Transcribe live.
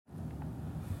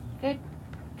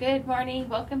Good morning.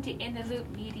 Welcome to In the Loop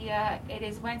Media. It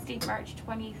is Wednesday, March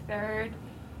 23rd,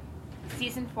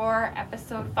 Season 4,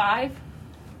 Episode 5.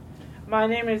 My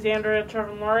name is Andrea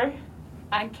Trevor-Murray.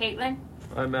 I'm Caitlin.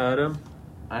 I'm Adam.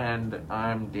 And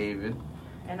I'm David.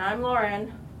 And I'm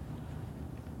Lauren.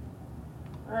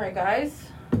 Alright guys,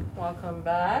 welcome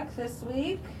back this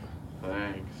week.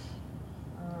 Thanks.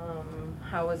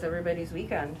 How was everybody's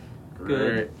weekend?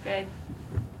 Good. Good.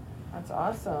 That's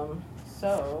awesome.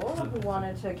 So, we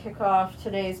wanted to kick off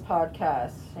today's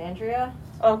podcast. Andrea?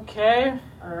 Okay.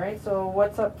 Alright, so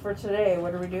what's up for today?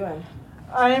 What are we doing?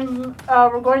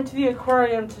 We're going to the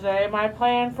aquarium today. My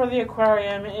plan for the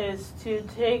aquarium is to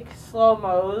take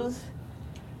slow-mos.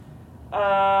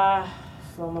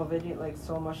 Slow-mo video, like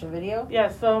slow motion video? Yeah,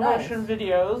 slow-motion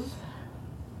videos.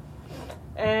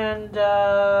 And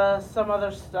some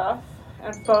other stuff.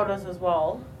 And photos as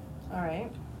well.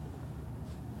 Alright.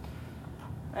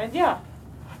 And yeah.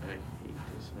 I hate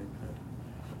this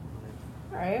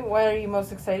iPad. Alright, what are you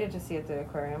most excited to see at the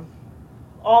aquarium?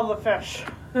 All the fish.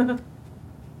 I'm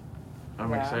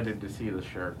Yeah. excited to see the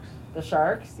sharks. The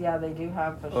sharks? Yeah, they do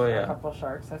have a couple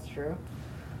sharks, that's true.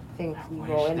 I think you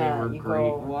go in you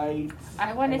go whites.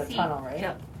 I want in to the see. tunnel,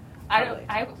 right?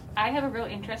 I have a real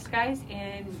interest, guys,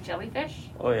 in jellyfish.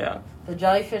 Oh yeah. The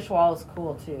jellyfish wall is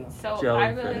cool too. So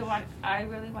Jellyfish. I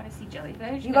really want to see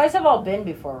jellyfish. You guys have all been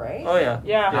before, right? Oh yeah.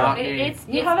 Yeah.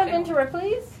 You haven't been to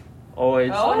Ripley's? Oh,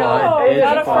 it's Oh, fun. no. We It's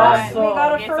got a fun. first. We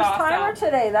got a It's first timer awesome.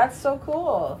 today. That's so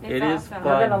cool. It's It is awesome.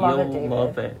 You're fun. gonna love it, You'll David.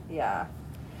 love it. Yeah.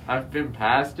 I've been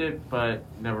past it, but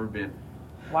never been.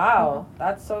 Wow,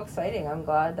 that's so exciting. I'm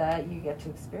glad that you get to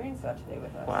experience that today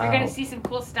with us. Wow. You're going to see some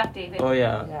cool stuff, David. Oh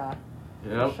yeah. Yeah,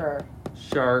 Yep. for sure.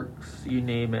 Sharks, you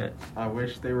name it. I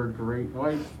wish they were great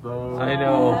whites, though. I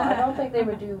know. I don't think they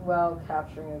would do well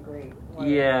capturing a great white.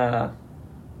 Yeah.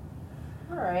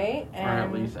 All right, Or at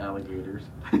and least alligators.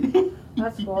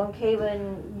 that's cool. And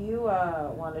Caitlin, you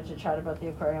wanted to chat about the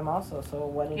aquarium also. So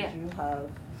what did Yeah. you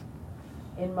have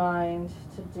in mind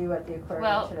to do at the aquarium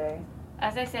Well, today?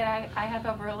 As I said, I have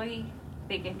a really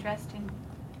big interest in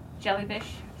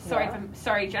jellyfish. Yeah.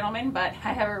 Sorry, gentlemen, but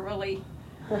I have a really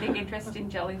big interest in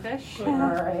jellyfish. All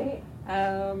right.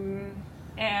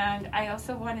 And I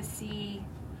also want to see,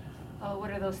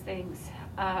 what are those things?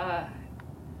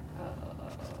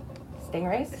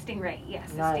 Stingrays? Stingray,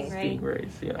 yes, Nice. a stingray.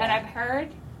 Stingrays, yeah. And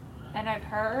I've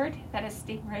heard that a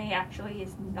stingray actually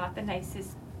is not the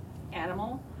nicest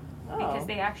animal because Oh.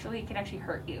 they can actually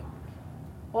hurt you.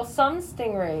 Well, some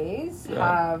stingrays Yeah.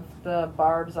 have the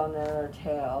barbs on their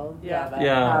tail that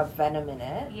Yeah. have venom in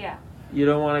it. Yeah. You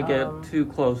don't want to get Um, too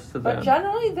close to But them.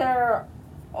 generally they're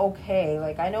okay.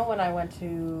 Like I know when I went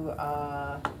to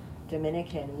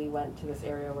Dominican, we went to this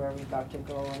area where we got to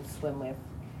go and swim with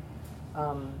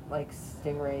like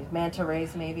stingrays, manta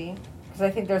rays maybe. Because I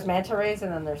think there's manta rays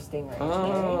and then there's stingrays. Right?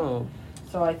 Oh.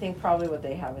 So I think probably what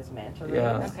they have is manta rays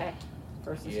Yeah. Okay.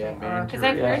 versus Yeah, stingrays. manta Because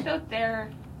I've Yeah. heard that they're.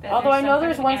 that Although I there's know some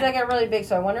there's kind of ones that get really big,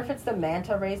 so I wonder if it's the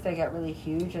manta rays that get really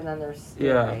huge, and then there's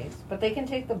Yeah. stingrays. But they can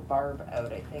take the barb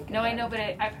out, I think. No, and I know,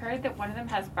 then- but I've heard that one of them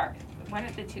has bars. One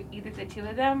of the two, either the two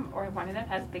of them or one of them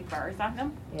has big bars on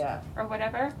them Yeah. or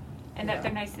whatever, and Yeah. that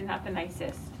they're not the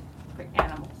nicest for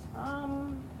animals.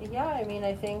 Yeah, I mean,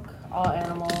 I think all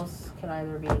animals can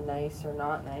either be nice or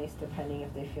not nice, depending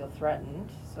if they feel threatened.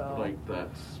 So Like that.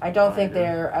 I don't think spider.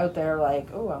 they're out there like,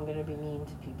 oh, I'm going to be mean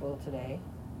to people today.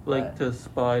 Like the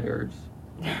spiders.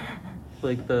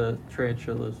 Like the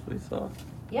tarantulas we saw.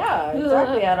 Yeah,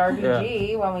 exactly. At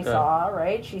RBG when we Yeah. saw,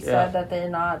 right? She Yeah. said that they're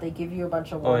not, they give you a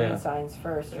bunch of Oh, warning yeah. signs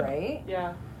first, Yeah. right?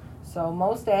 Yeah. So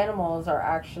most animals are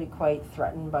actually quite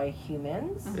threatened by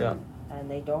humans. Yeah. And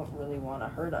they don't really want to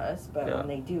hurt us, but Yeah. when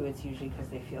they do, it's usually because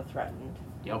they feel threatened.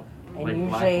 Yep. And Like black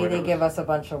usually they widows. give us a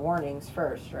bunch of warnings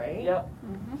first, right? Yep.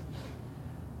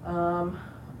 Mm-hmm.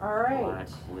 All right. Black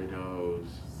widows.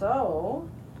 So,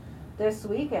 this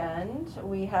weekend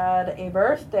we had a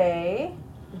birthday,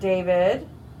 David,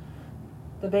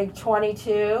 the big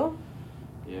 22.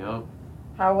 Yep.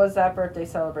 How was that birthday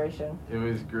celebration? It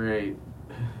was great.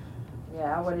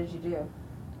 Yeah, what did you do?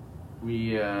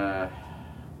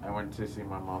 I went to see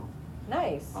my mom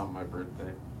Nice. on my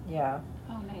birthday. Yeah.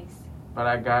 Oh, nice. But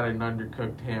I got an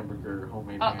undercooked hamburger,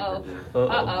 homemade Uh-oh. hamburger. Uh-oh.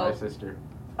 from my sister.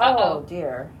 Oh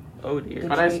dear. Oh dear.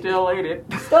 But I still ate it.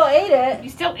 Still ate it. You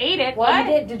still ate it? Well, What?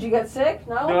 you did. Did you get sick?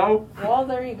 No. No. Well,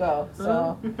 there you go.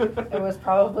 So it was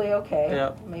probably okay.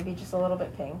 Yeah. Maybe just a little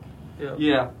bit pink. Yeah.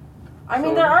 Yeah. I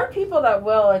mean, So- there are people that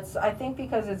will. It's I think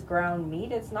because it's ground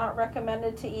meat, it's not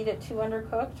recommended to eat it too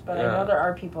undercooked. But I Yeah. know there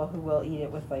are people who will eat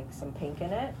it with like some pink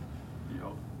in it. Yep.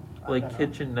 I Like don't know.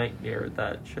 Kitchen Nightmare,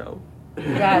 that show.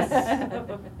 Yes.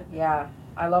 Yeah.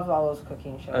 I love all those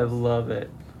cooking shows. I love it.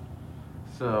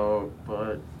 So,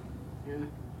 but yeah,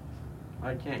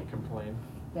 I can't complain.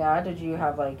 Yeah, did you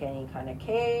have like any kind of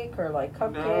cake or like No,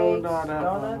 cupcakes, not at my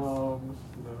donuts? mom's.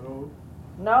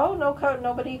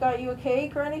 Nobody got you a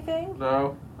cake or anything?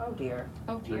 No, Oh dear.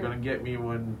 Oh they're dear. gonna get me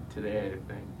one today,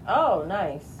 I think. Oh,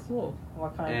 nice. Cool.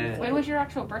 What kind And- of When was your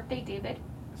actual birthday, David?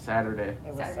 Saturday.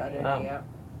 It was Saturday. Saturday, Wow. yeah.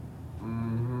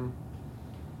 Mm-hmm.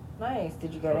 Nice.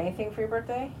 Did you get anything for your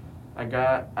birthday? I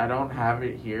don't have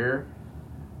it here.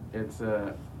 It's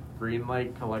a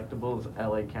Greenlight Collectibles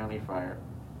LA County Fire.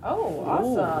 Oh,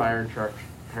 awesome. Fire truck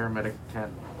paramedic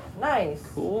tent. Nice.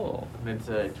 Cool. And it's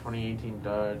a 2018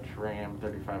 Dodge Ram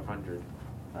 3500.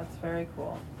 That's very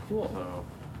cool. Cool. So,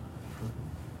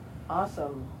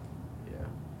 Awesome.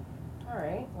 yeah. All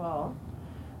right. Well,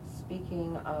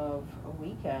 speaking of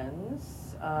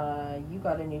weekends, you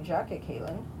got a new jacket,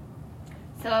 Caitlin.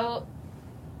 So,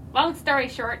 long story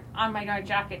short, on my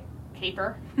jacket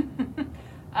caper,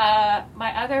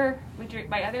 my other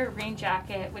rain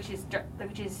jacket, which is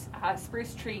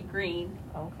spruce tree green.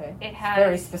 Okay. It has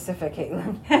Very specific,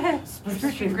 Caitlin.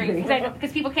 spruce tree green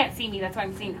because people can't see me. That's why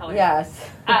I'm seeing colors. Yes.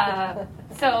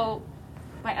 So,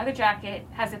 my other jacket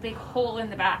has a big hole in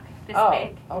the back, this Oh.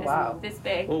 big. Oh, this, wow. This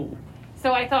big. Oh.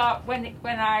 So I thought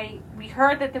we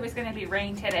heard that there was going to be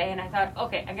rain today, and I thought,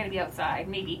 okay, I'm going to be outside,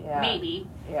 maybe.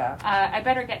 Yeah. I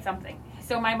better get something.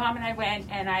 So my mom and I went,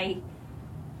 and I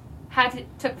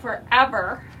took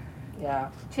forever Yeah.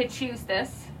 to choose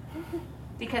this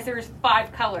because there was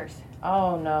 5 colors.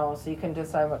 Oh no! So you can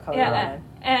decide what color you Yeah, want.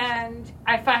 and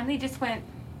I finally just went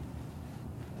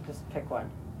Just pick one.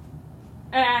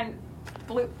 and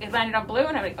blue. It landed on blue,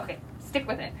 and I'm like, okay, stick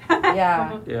with it.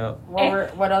 Yeah. Yeah.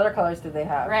 What other colors did they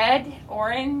have? Red,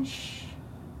 orange,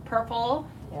 purple,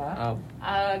 Yeah.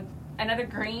 another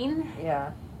green,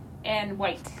 Yeah. and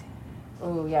white.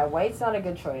 Ooh, yeah. White's not a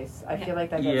good choice. I feel like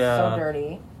that gets Yeah. so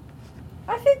dirty.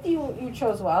 I think you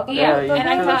chose well. The Yeah, the and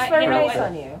I blue looks thought, very you know nice what?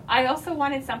 on you. I also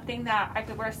wanted something that I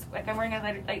could wear, like I'm wearing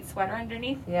a light sweater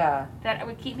underneath, Yeah. that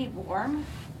would keep me warm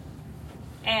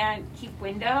and keep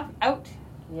wind out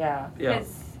Yeah. Yeah.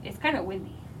 because it's kind of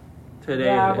windy. Today.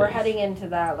 Yeah, it we're is. heading into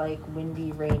that like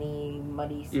windy, rainy,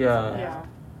 muddy season. Yeah. now.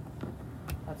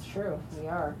 That's true. We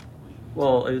are.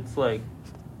 Well, it's like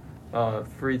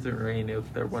freezing rain out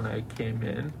there when I came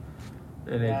in,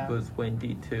 and Yeah. it was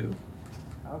windy too.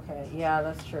 Okay. Yeah,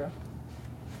 that's true.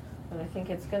 But I think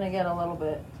it's gonna get a little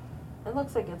bit. It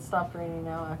looks like it stopped raining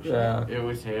now. Actually. Yeah. It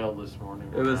was hail this morning.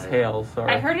 It was hail.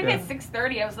 Sorry. I heard it Yeah. at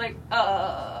 6:30. I was like,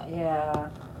 Yeah.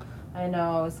 I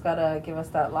know. It's gotta give us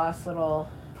that last little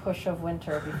push of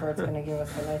winter before it's gonna give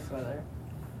us the nice weather.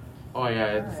 Oh yeah,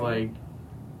 it's Alright.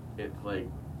 like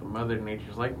the Mother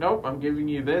Nature's like, nope, I'm giving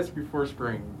you this before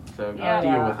spring. So Yeah.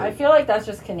 deal with it. I feel like that's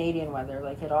just Canadian weather.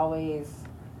 Like it always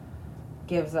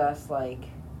gives us like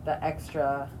the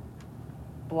extra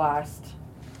blast.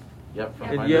 Yep. From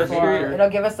And my yesterday- Or nature. it'll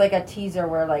give us like a teaser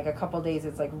where like a couple days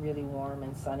it's like really warm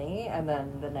and sunny, and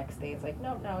then the next day it's like,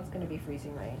 nope, now it's gonna be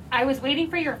freezing rain. I was waiting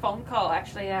for your phone call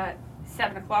actually at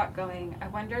 7:00 going, I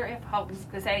wonder if Halton's,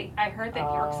 because I heard that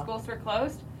York Oh. schools were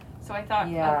closed. So I thought,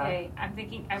 Yeah. okay,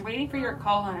 I'm waiting for your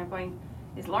call, and I'm going,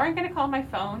 is Lauren going to call my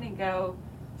phone and go,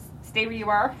 stay where you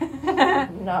are?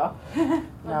 No,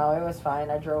 no, it was fine.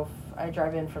 I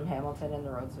drive in from Hamilton and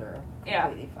the roads are Yeah.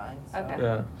 completely fine. So. Okay.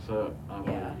 Yeah. So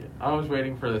Yeah. I was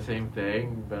waiting for the same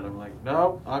thing, but I'm like,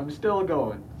 nope, I'm still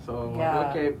going. So I'm Yeah. like,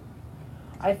 okay.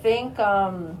 I think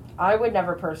I would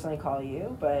never personally call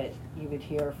you, but you would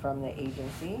hear from the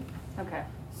agency. Okay.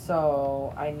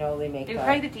 So I know they make It was that.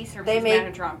 probably the D-Services They make-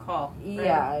 manager on call. right?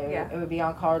 Yeah, Yeah. it would be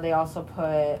on call. They also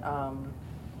put,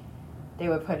 they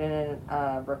would put in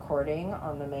a recording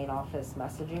on the main office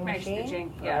messaging machine,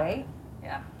 Messaging, yeah. right?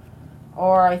 Yeah.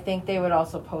 Or I think they would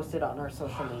also post it on our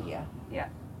social media. Yeah.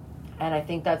 And I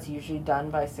think that's usually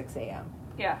done by 6 a.m.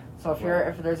 Yeah. So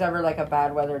if there's ever like a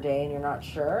bad weather day and you're not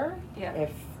sure, Yeah.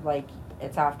 if like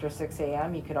it's after 6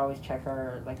 a.m., you could always check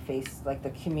our like the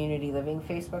community living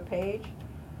Facebook page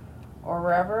or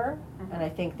wherever, Mhm. and I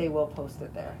think they will post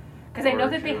it there. Because I know Or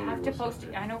that they Julie have to will post,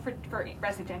 send it. I know for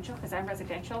residential, because I'm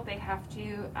residential, they have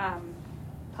to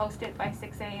post it by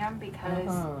 6 a.m. because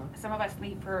Mhm. some of us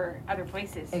leave for other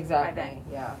places by then. Exactly.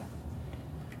 Yeah.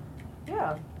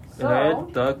 Yeah. So And I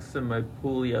had ducks in my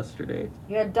pool yesterday.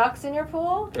 you had ducks in your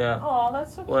pool? Yeah. Oh,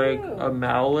 that's so Like cute. a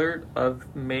mallard, a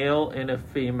male, and a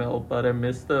female, but I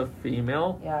missed the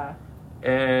female. Yeah.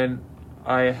 And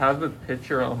I have a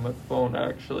picture on my phone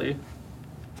actually.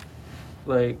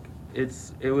 Like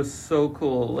it was so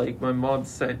cool. Like my mom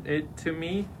sent it to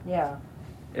me, Yeah.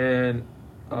 and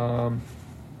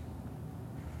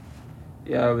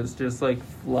Yeah, I was just like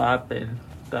flapping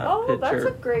that Oh, that's picture.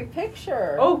 a great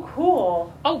picture. Oh,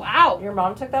 cool. Oh wow! Your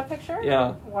mom took that picture?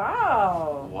 Yeah,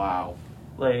 Wow. Wow.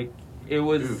 like it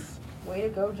was. Oof. Way to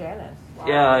go, Janice. Wow,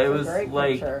 Yeah, that's it a was great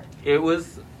like picture. it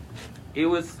was.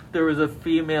 There was a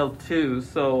female too,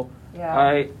 so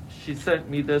Yeah. she sent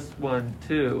me this one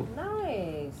too,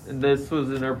 Nice. and this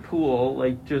was in her pool.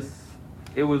 Like just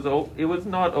it was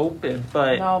not open,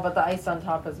 but No, but the ice on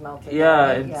top is melted. yeah,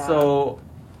 right? and so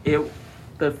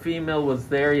the female was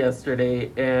there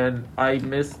yesterday, and I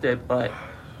missed it, but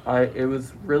it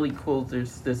was really cool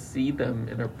just to see them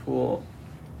in her pool.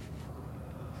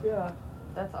 Yeah.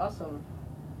 That's awesome.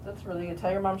 That's really good.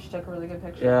 Tell your mom she took a really good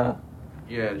picture. Yeah,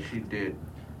 Yeah, she did.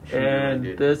 She and really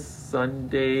did. this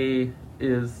Sunday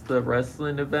is the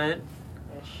wrestling event.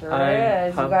 It sure I'm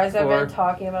is. You pumped guys have been for-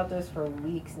 talking about this for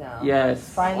weeks now. Yes,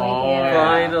 Finally Oh, here. yeah.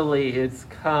 finally it's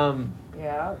come.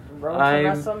 Yeah. Road I'm-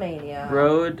 to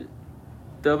WrestleMania.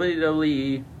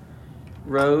 WWE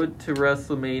Road to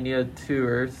WrestleMania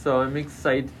tour. So I'm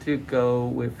excited to go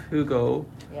with Hugo,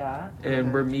 Yeah.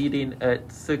 and we're meeting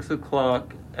at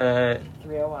 6:00 at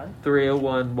 301.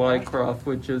 301 Wycroft,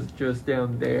 which is just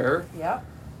down there. Yep.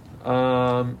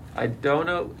 I don't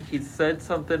know. He said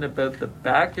something about the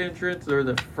back entrance or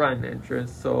the front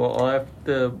entrance, so I'll have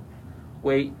to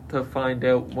wait to find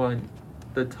out when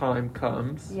the time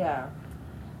comes. Yeah.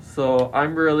 So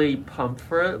I'm really pumped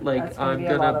for it. Like That's gonna I'm be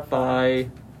a lot gonna of fun. buy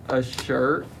a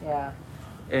shirt Yeah.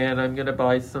 and I'm gonna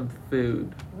buy some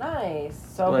food. Nice.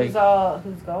 So Like-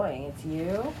 who's going? It's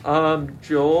you?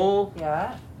 Joel,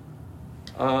 Yeah.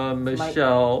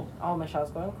 Michelle, Oh,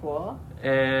 Michelle's going. Cool.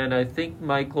 and I think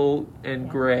Michael and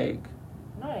Yeah. Greg.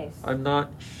 Nice. I'm not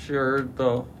sure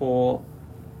the whole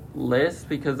list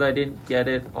because I didn't get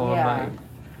it on Yeah.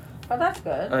 But that's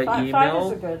good. Five email.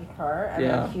 is a good part. And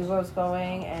Yeah. then Hugo's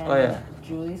going and Oh, yeah.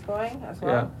 Julie's going as my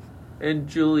well. and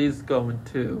Julie's going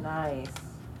too, Nice.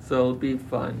 so it'll be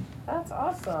fun. That's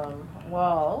awesome.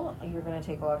 Well, you're going to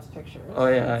take lots of pictures. Oh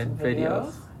yeah, some and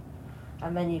videos.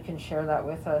 And then you can share that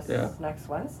with us Yeah. next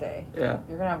Wednesday. Yeah,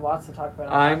 You're going to have lots to talk about.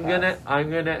 On the podcast.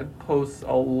 I'm gonna post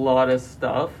a lot of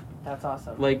stuff That's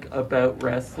awesome. like about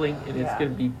wrestling, and it's Yeah. gonna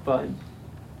be fun.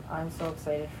 I'm so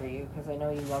excited for you because I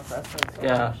know you love wrestling so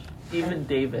Yeah. much. Even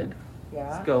David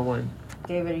Yeah. is going.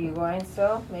 David, are you going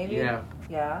still? Maybe? Yeah,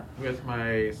 Yeah. with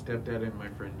my stepdad and my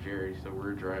friend Jerry, so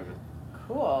we're driving.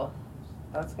 Cool.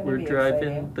 That's going to We're be driving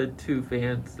exciting. the two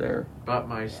vans there. But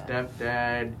my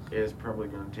stepdad is probably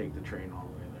going to take the train all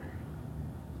the way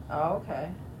there. Oh, okay.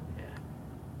 Yeah.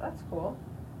 That's cool.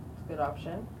 It's a good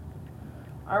option.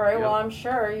 All right. Yep. Well, I'm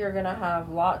sure you're going to have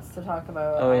lots to talk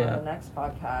about Oh, on yeah. the next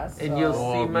podcast. And so you'll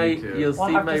Oh, see me my too. you'll we'll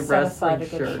see have my to set aside wrestling a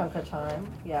good shirt. chunk of time.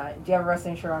 Yeah. Do you have a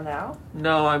wrestling shirt on now?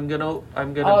 No, I'm gonna Oh,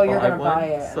 buy you're gonna one. buy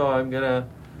it. So I'm gonna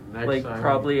Next like time,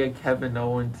 probably a Kevin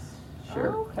Owens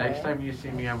shirt. Oh, okay. Next time you see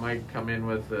me, I might come in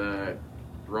with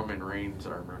Roman Reigns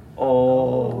armor,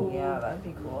 Oh, Yeah, that'd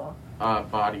be cool.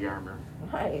 body armor,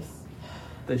 Nice.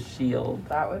 the Shield.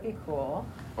 That would be cool.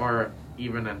 or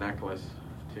even a necklace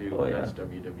too. Oh, yeah. That's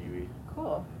WWE.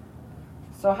 Cool.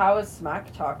 So how has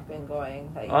Smack Talk been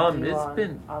going? That you do It's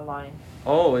been- online.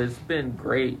 Oh, it's been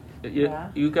great. Yeah.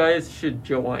 You guys should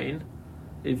join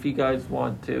if you guys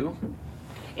want to.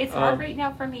 It's hard right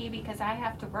now for me because I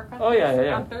have to work on, Oh,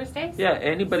 yeah. on Thursdays. Yeah,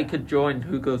 anybody could join.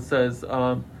 Hugo says,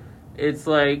 it's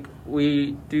like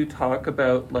we do talk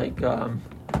about like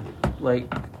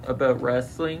about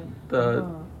wrestling.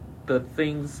 The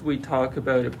things we talk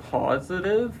about are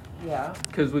positive. Yeah.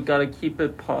 Because we got to keep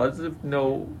it positive.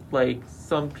 No, like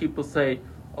some people say,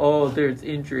 oh, there's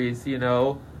injuries, you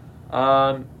know.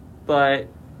 But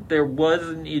there was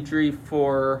an injury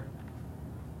for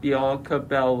Bianca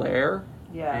Belair,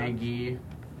 Yeah.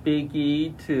 Big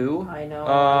E too. I know.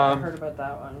 I Um, heard about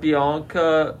that one.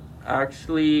 Bianca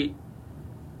actually,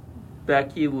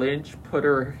 Becky Lynch put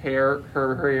her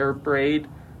hair braid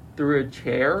through a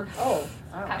chair, Oh.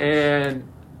 Wow. and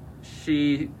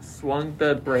she swung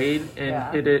the braid and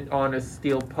Yeah. hit it on a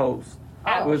steel post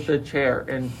Ouch. with the chair,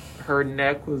 and her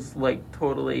neck was like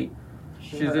totally.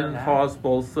 She She's hurt her in neck.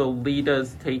 hospital, so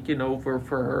Lita's taking over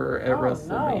for her at Oh, no.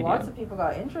 WrestleMania. Lots of people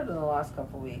got injured in the last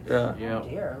couple weeks. Yeah. Yeah. Oh,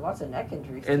 dear. Lots of neck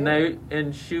injuries, And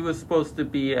too. she was supposed to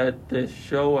be at this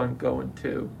show I'm going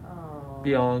to, Oh.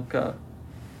 Bianca.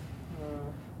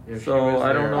 Hmm. If she So, was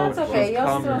I don't there, know That's if okay. she's You'll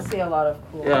coming. still see a lot of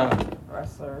cool Yeah.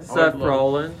 wrestlers. Oh, Seth love-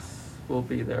 Rollins will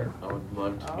be there. I would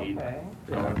love to meet. Okay.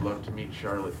 Yeah. I would love to meet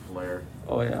Charlotte Flair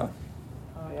Oh yeah.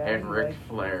 Oh, yeah. and you Ric like-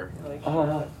 Flair. you like Oh.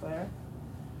 Charlotte Flair?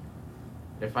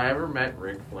 If I ever met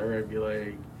Ric Flair, I'd be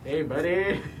like, "Hey,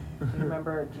 buddy." Do you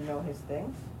remember, do you know his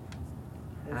thing?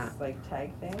 His, Ah. like,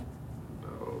 tag thing?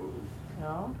 No.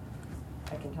 No?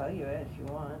 I can tell you it if you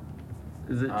want.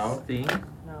 Is it Oh. Sting?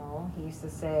 No, he used to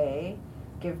say,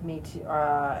 "Give me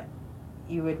to."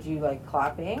 You would do like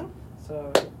clapping,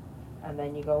 so, and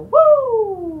then you go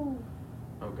woo.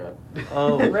 Oh god.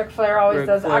 Oh. Ric Flair always Ric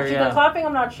does. Flair, Actually, yeah. the clapping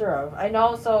I'm not sure of. I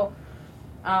know. So,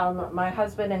 my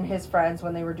husband and his friends,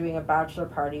 when they were doing a bachelor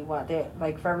party,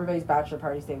 for everybody's bachelor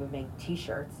parties, they would make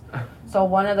T-shirts. So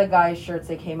one of the guys' shirts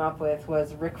they came up with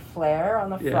was Ric Flair on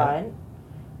the Yeah. front,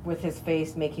 with his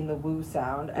face making the woo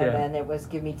sound, and Yeah. then it was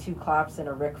 "Give me 2 claps and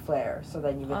a Ric Flair." So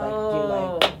then you would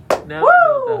Oh. do Now like I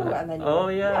know woo, that. and then you Oh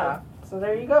would- yeah. So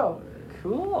there you go.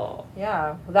 Cool.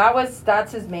 Yeah,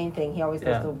 that's his main thing. He always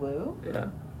does Yeah. the woo.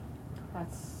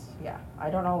 Yeah. I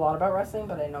don't know a lot about wrestling,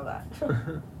 but I know that.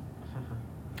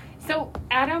 So,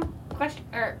 Adam, question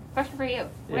for you.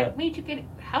 Yeah. What made you get?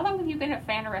 How long have you been a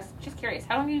fan of wrestling? Just curious.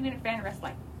 How long have you been a fan of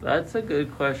wrestling? That's a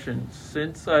good question.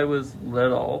 Since I was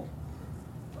little,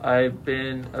 I've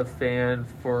been a fan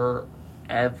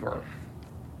forever.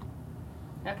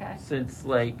 Okay. Since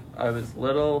like I was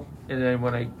little, and then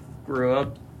when I grew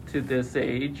up to this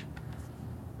age,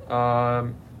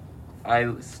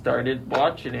 I started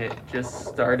watching it. Just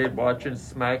started watching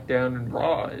SmackDown and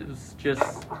Raw. It was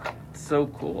just so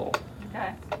cool.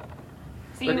 Okay.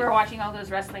 So But you were watching all those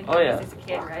wrestling movies Oh, yeah. as a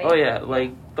kid, right? Oh yeah,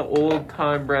 like the old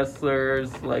time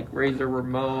wrestlers like Razor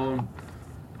Ramon,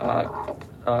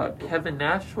 Kevin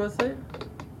Nash, was it?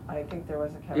 I think there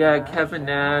was a Kevin Yeah, Nash. Kevin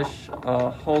Nash,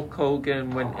 Hulk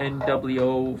Hogan when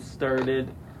NWO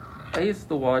started. I used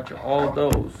to watch all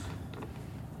those.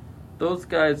 Those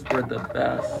guys were the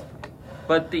best.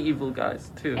 But the evil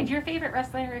guys too. And your favorite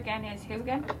wrestler again is who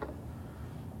again?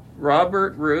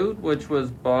 Robert Roode, which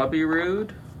was Bobby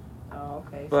Roode. Oh,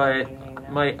 okay. so But you name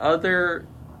them. my other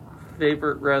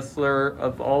favorite wrestler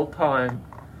of all time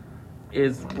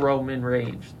is Roman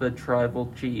Reigns, the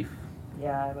tribal chief.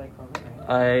 Yeah, I like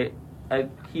Roman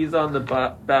Reigns. He's on the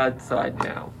bad side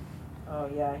now. Oh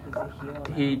yeah, he's a heel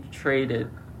now. He traded.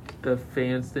 The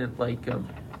fans didn't like him.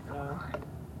 No.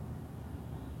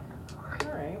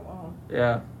 Alright, well,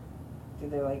 Yeah. do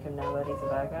they like him now that he's a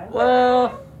bad guy?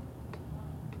 Well,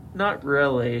 not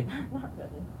really. Not really.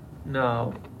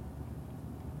 No.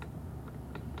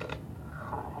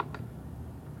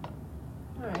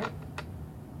 Alright.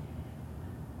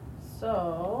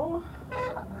 So,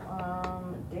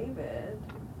 David,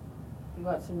 you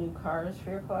got some new cars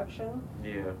for your collection?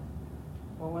 Yeah.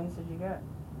 What ones did you get?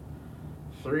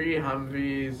 3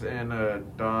 Humvees and a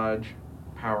Dodge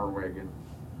Power Wagon.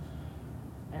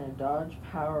 And a Dodge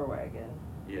Power Wagon.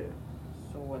 Yeah.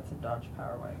 So what's a Dodge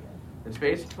Power Wagon? It's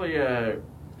basically a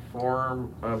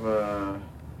form of a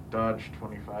Dodge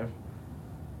 25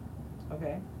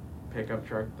 Okay. pickup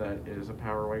truck that is a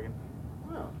Power Wagon.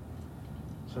 Oh.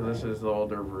 So this is the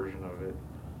older version of it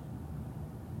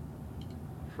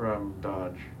from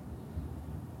Dodge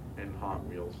and Hot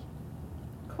Wheels.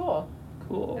 Cool.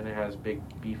 Cool. And it has big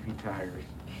beefy tires.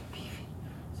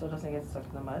 So it doesn't get stuck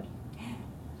in the mud?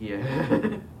 Yeah.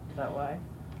 Is that why?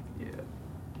 Yeah.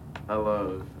 I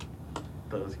love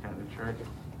those kind of trucks.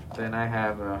 Then I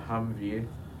have a Humvee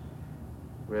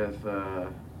with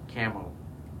camo.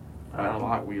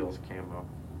 Hot Wheels camo.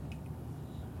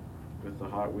 With the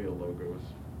Hot Wheel logos.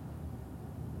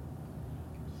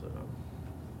 So,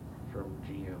 from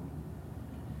GM.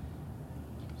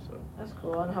 So, That's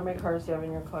cool. And how many cars do you have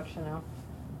in your collection now?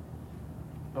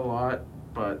 a lot,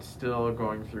 but still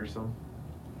going through some.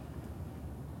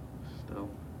 Still.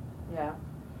 Yeah.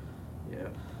 Yeah.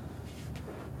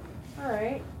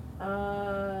 Alright.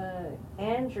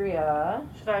 Andrea.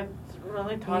 Should I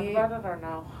really talk about it or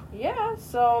no? Yeah,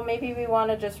 so maybe we want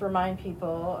to just remind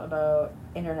people about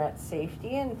internet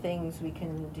safety and things we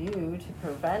can do to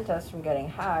prevent us from getting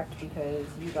hacked, because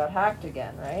you got hacked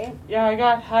again, right? Yeah, I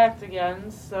got hacked again,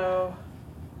 so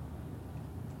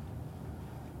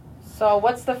So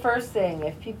what's the first thing?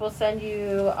 If people send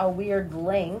you a weird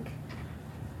link,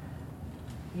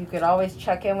 you could always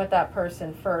check in with that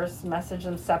person first, message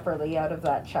them separately out of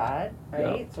that chat,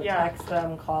 right? So Yeah. text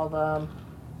them, call them,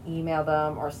 email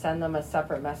them, or send them a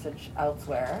separate message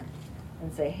elsewhere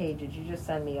and say, hey, did you just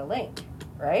send me a link,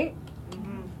 right?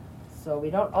 mhm. So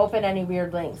we don't open any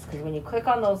weird links, because when you click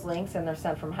on those links and they're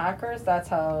sent from hackers, that's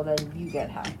how then you get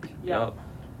hacked, Yep.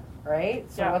 right?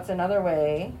 So Yeah. what's another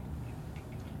way,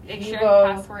 Like You sharing go-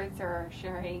 passwords or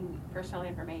sharing personal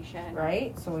information.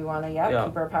 right? So we want to, Yeah.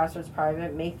 keep our passwords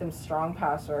private, make them strong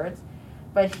passwords.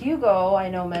 But Hugo, I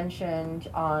know, mentioned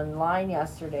online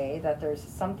yesterday that there's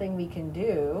something we can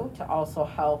do to also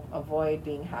help avoid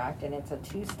being hacked, and it's a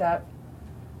two-step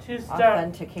Two-step.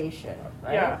 authentication,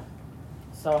 right? Yeah.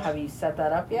 So have you set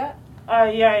that up yet?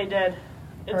 Yeah, I did.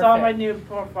 It's on my Perfect. new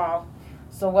profile.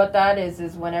 So what that is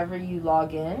whenever you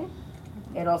log in,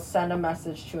 it'll send a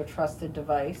message to a trusted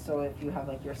device. So if you have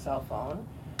like your cell phone,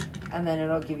 and then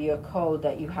it'll give you a code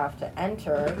that you have to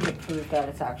enter to prove that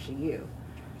it's actually you.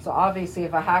 So obviously,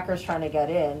 if a hacker's trying to get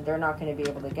in, they're not going to be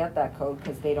able to get that code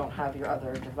because they don't have your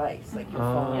other device, like your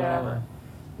phone or whatever.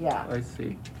 Yeah. I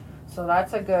see. So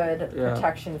that's a good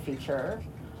protection feature.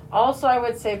 Also, I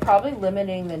would say probably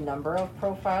limiting the number of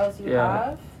profiles you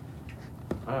have.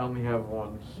 I only have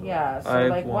one. So. Yeah, so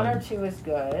like one or two is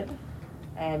good.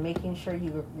 And making sure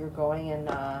you're going and,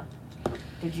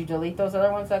 did you delete those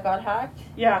other ones that got hacked?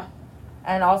 Yeah.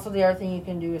 And also the other thing you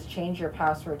can do is change your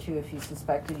password too if you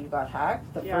suspected you got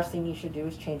hacked. The first thing you should do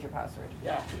is change your password.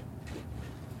 Yeah.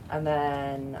 And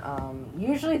then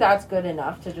usually that's good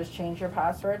enough to just change your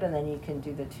password, and then you can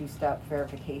do the 2-step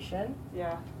verification.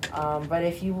 Yeah. But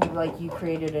if you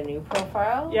created a new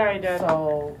profile, yeah, I did.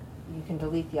 So you can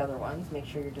delete the other ones. Make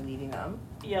sure you're deleting them.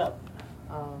 Yep.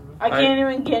 I can't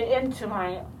even get into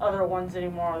my other ones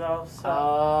anymore though,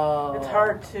 so it's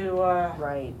hard to.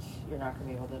 Right, you're not gonna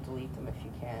be able to delete them if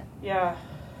you can't. Yeah.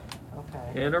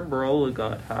 Okay. And Umbrella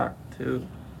got hacked too.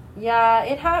 Yeah,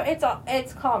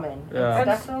 it's common. Yeah. It's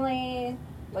definitely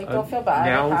don't feel bad.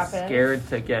 Now it I'm happens. scared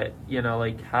to get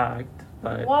hacked.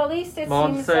 But well, at least it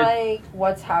seems like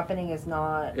what's happening is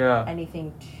not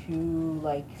anything too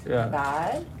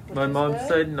bad. My mom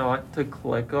said not to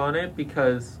click on it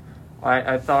because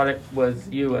I thought it was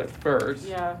you at first.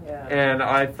 Yeah. And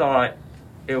I thought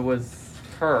it was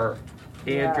her,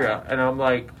 Andrea. And I'm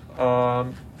like,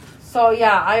 So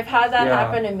yeah, I've had that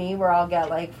happen to me where I'll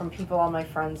get from people on my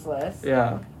friends list.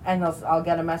 Yeah. And I'll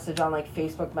get a message on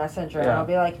Facebook Messenger and I'll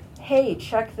be like, "Hey,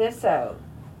 check this out."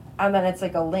 And then it's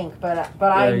like a link, but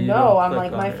I know I'm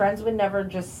like my friends would never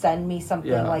just send me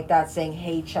something like that saying,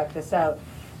 "Hey, check this out."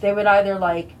 They would either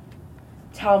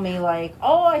tell me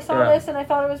 "Oh, I saw this and I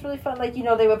thought it was really fun."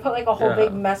 They would put a whole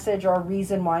big message or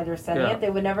reason why they're sending it. They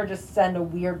would never just send a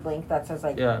weird link that says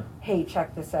 "Hey,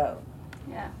 check this out."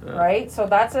 Yeah. Right? So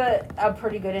that's a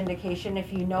pretty good indication.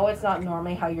 If you know it's not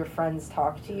normally how your friends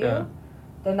talk to you,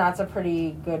 then that's a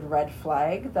pretty good red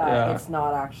flag that it's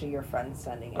not actually your friends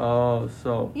sending it. Oh,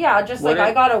 so. Yeah, just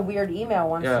I got a weird email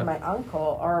once from my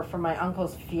uncle, or from my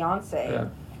uncle's fiance,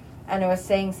 and it was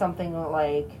saying something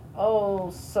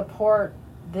 "Oh, support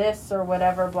this or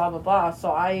whatever, blah, blah, blah."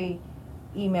 So I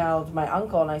emailed my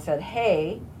uncle and I said,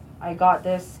 "Hey, I got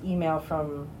this email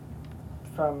from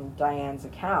Diane's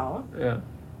account. Yeah.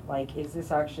 Is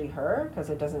this actually her?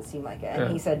 Because it doesn't seem like it."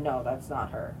 And he said, "No, that's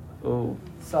not her." Oh.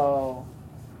 So,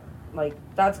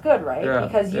 that's good, right? Yeah,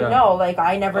 because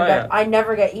I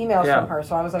never get emails from her.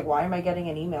 So I was like, why am I getting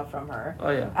an email from her? Oh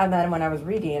yeah. And then when I was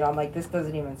reading it, I'm like, this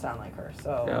doesn't even sound like her.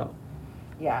 So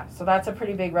yeah, so that's a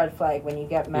pretty big red flag when you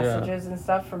get messages and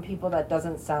stuff from people that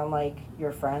doesn't sound like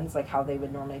your friends, like how they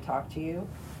would normally talk to you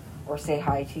or say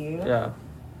hi to you. Yeah.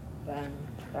 Then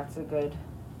that's a good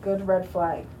red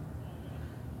flag.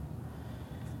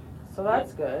 So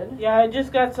that's good. Yeah, I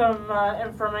just got some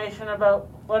information about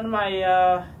one of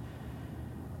my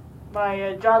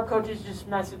my job coaches just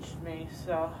messaged me,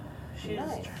 so she's.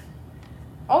 Nice.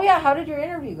 Oh yeah, how did your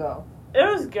interview go? It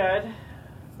was good,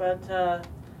 but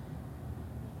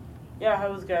yeah,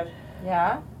 it was good.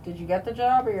 Yeah? Did you get the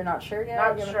job, or you're not sure yet?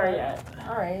 Not sure yet.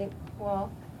 All right. Well,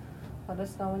 let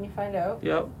us know when you find out.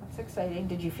 Yep. That's exciting.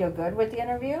 Did you feel good with the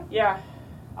interview? Yeah.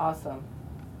 Awesome.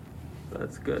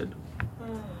 That's good.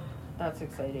 That's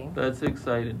exciting. That's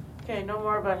exciting. Okay, no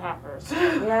more about hackers.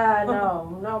 Yeah,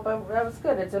 no, but that was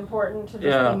good. It's important to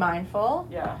just be mindful.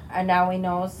 Yeah. And now we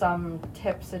know some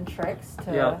tips and tricks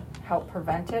to help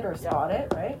prevent it or spot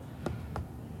it, right?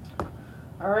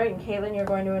 All right, and Caitlin, you're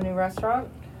going to a new restaurant?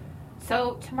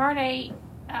 So tomorrow night,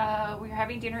 we're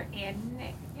having dinner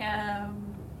in,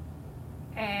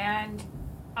 and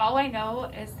all I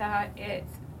know is that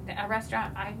it's a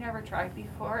restaurant I've never tried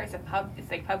before. It's a pub.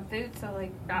 It's like pub food, so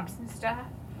like wraps and stuff.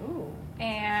 Ooh.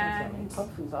 And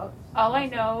Pub food's up. all I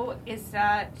know is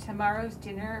that tomorrow's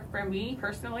dinner for me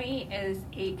personally is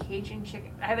a Cajun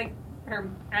chicken. I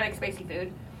like spicy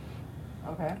food.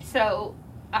 Okay. So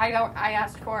I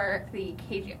asked for the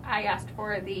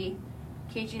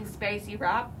Cajun spicy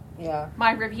wrap. Yeah.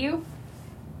 My review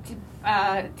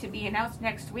to be announced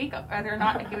next week. Whether or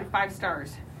not I give it 5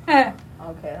 stars. Okay,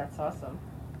 that's awesome.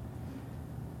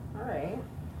 All right.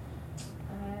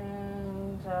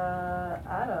 And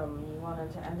Adam, you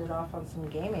wanted to end it off on some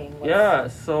gaming.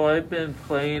 So I've been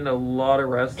playing a lot of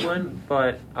wrestling,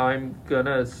 but I'm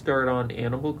gonna start on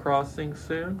Animal Crossing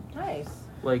soon. Nice.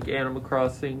 Like Animal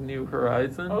Crossing New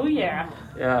Horizons. Oh yeah.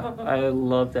 Yeah, I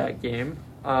love that game.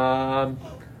 I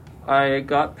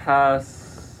got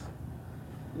past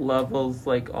levels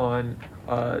on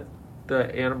the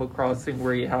Animal Crossing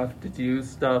where you have to do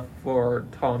stuff for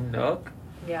Tom Nook,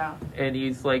 Yeah. and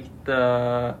he's like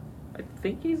I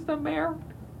think he's the mayor.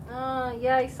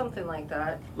 Yeah, something like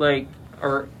that. Like,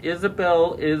 or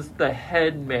Isabel is the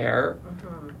head mayor,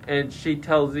 Mm-hmm. and she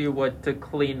tells you what to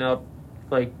clean up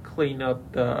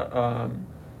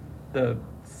the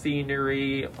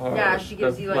scenery or Yeah, she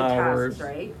gives the you like flowers.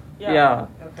 tasks, right? Yeah.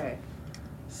 Okay.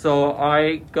 So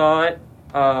I got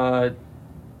the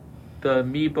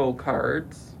Amiibo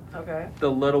cards, Okay.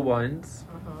 the little ones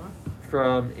Mm-hmm.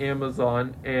 from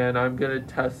Amazon, and I'm gonna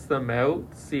test them out,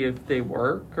 see if they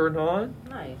work or not.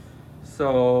 Nice.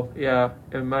 So yeah,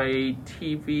 and my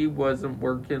TV wasn't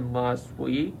working last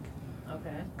week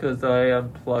Okay. because I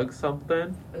unplugged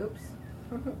something, Oops.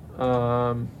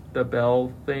 the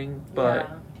bell thing. But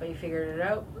But you figured it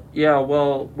out? yeah,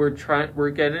 well, we're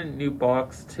getting a new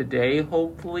box today,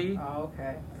 hopefully, Oh,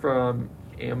 okay. from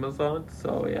Amazon.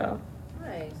 So yeah,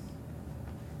 Nice.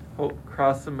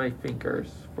 crossing my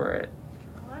fingers for it.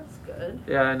 Well, that's good.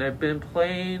 Yeah, and I've been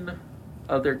playing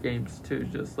other games too,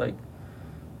 just like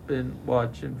been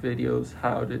watching videos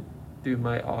how to do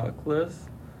my Oculus,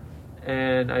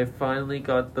 and I finally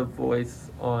got the voice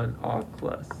on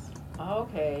Oculus.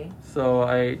 Okay.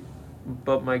 So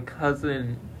but my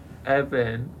cousin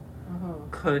Evan Mm-hmm.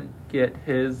 couldn't get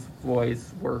his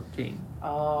voice working.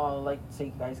 Oh, like so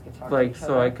you guys could talk to Like, each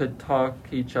so other? I could talk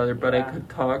to each other, but I Yeah. could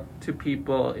talk to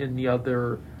people in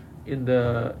the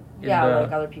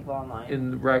like other people online.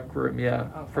 in the rec room, yeah,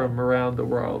 Okay. from around the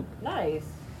world. Nice.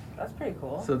 That's pretty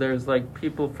cool. So there's like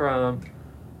people from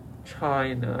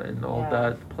China and all Yeah.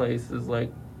 that places,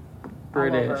 like All over.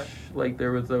 British. Like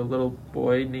there was a little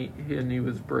boy and he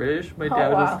was British. My Oh,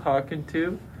 dad wow. was talking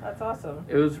to. That's awesome.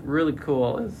 It was really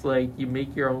cool. It's like you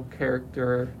make your own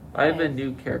character. I have a Nice.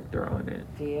 new character on it.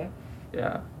 Do you?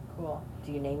 Yeah. Cool.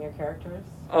 Do you name your characters?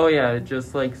 Oh yeah,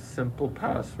 just like simple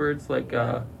passwords, like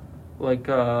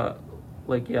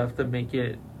like you have to make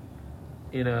it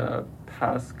in a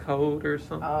passcode or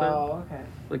something, Oh, okay.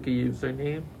 like a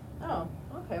username. Oh,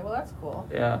 okay. Well, that's cool.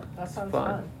 Yeah, That it's sounds fun.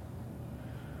 fun.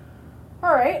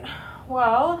 All right.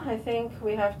 Well, I think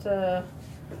we have to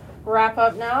wrap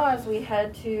up now as we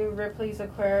head to Ripley's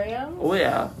Aquarium. Oh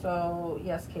yeah. So,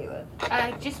 yes, Caitlin.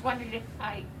 I just wondered if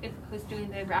I was doing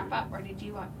the wrap up, or did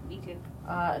you want me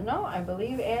to? No, I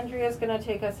believe Andrea's going to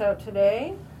take us out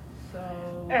today.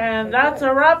 So. And that's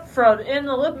a wrap from In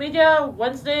the Loop Media,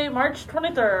 Wednesday, March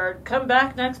 23rd. Come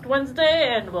back next Wednesday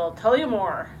and we'll tell you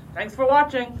more. Thanks for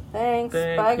watching. Thanks.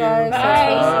 Thank Bye, you. guys. Bye.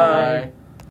 Thanks for listening. Bye.